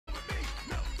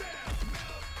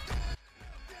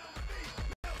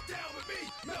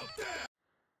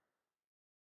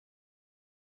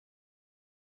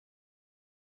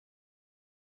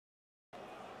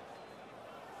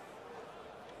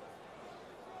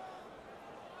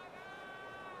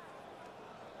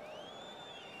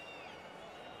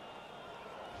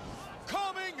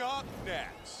Up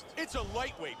next, it's a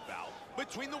lightweight bout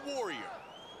between the Warrior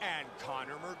and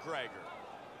Conor McGreger.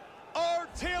 Our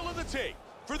tale of the tape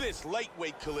for this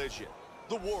lightweight collision.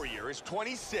 The Warrior is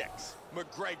 26,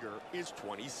 McGreger is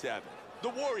 27. The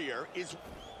Warrior is...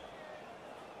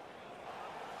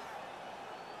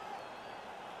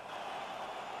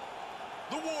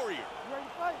 The Warrior,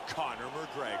 Conor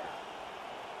McGreger.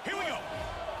 Here we go.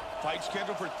 Fight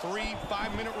scheduled for 3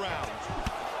 5-minute rounds.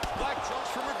 Black trunks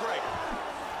for McGreger,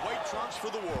 white trunks for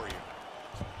the Warrior.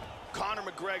 Conor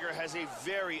McGreger has a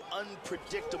very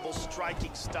unpredictable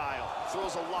striking style.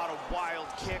 Throws a lot of wild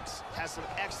kicks, has some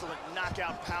excellent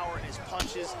knockout power in his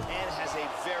punches, and has a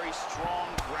very strong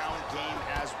ground game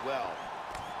as well.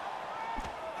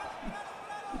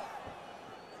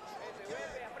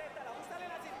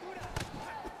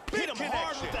 Hit him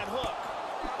hard with that hook.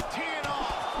 Teeing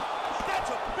off. That's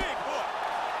a big hook.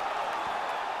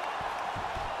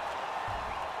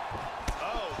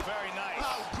 Oh, very nice.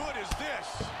 How good is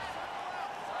this?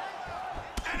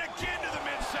 And again to the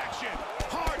midsection.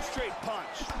 Hard straight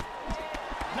punch.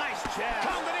 Nice jab.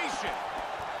 Combination.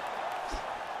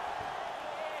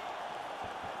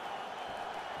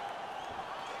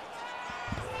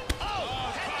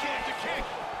 Oh, head kick to kick.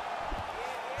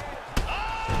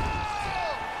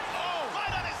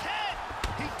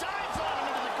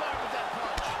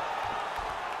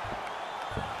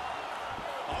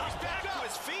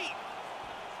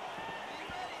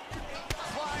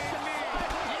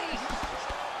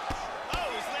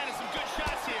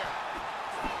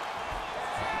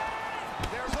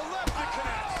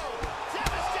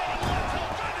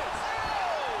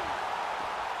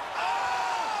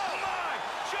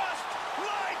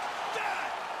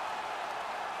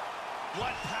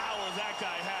 What power that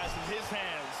guy has in his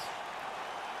hands.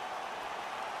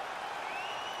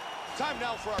 Time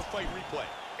now for our fight replay.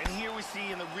 And here we see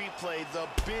in the replay the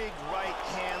big right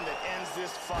hand that ends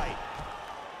this fight.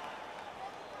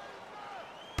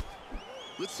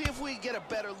 Let's see if we can get a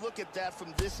better look at that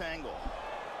from this angle.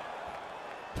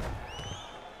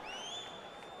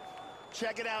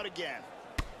 Check it out again.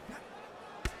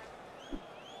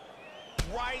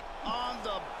 Right on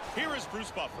the... Here is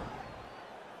Bruce Buffer.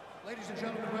 Ladies and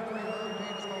gentlemen, the referee Larry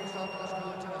Dean is going to stop the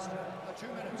muscular test at 2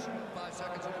 minutes, 5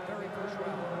 seconds of the very first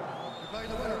round. Declaring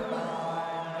the winner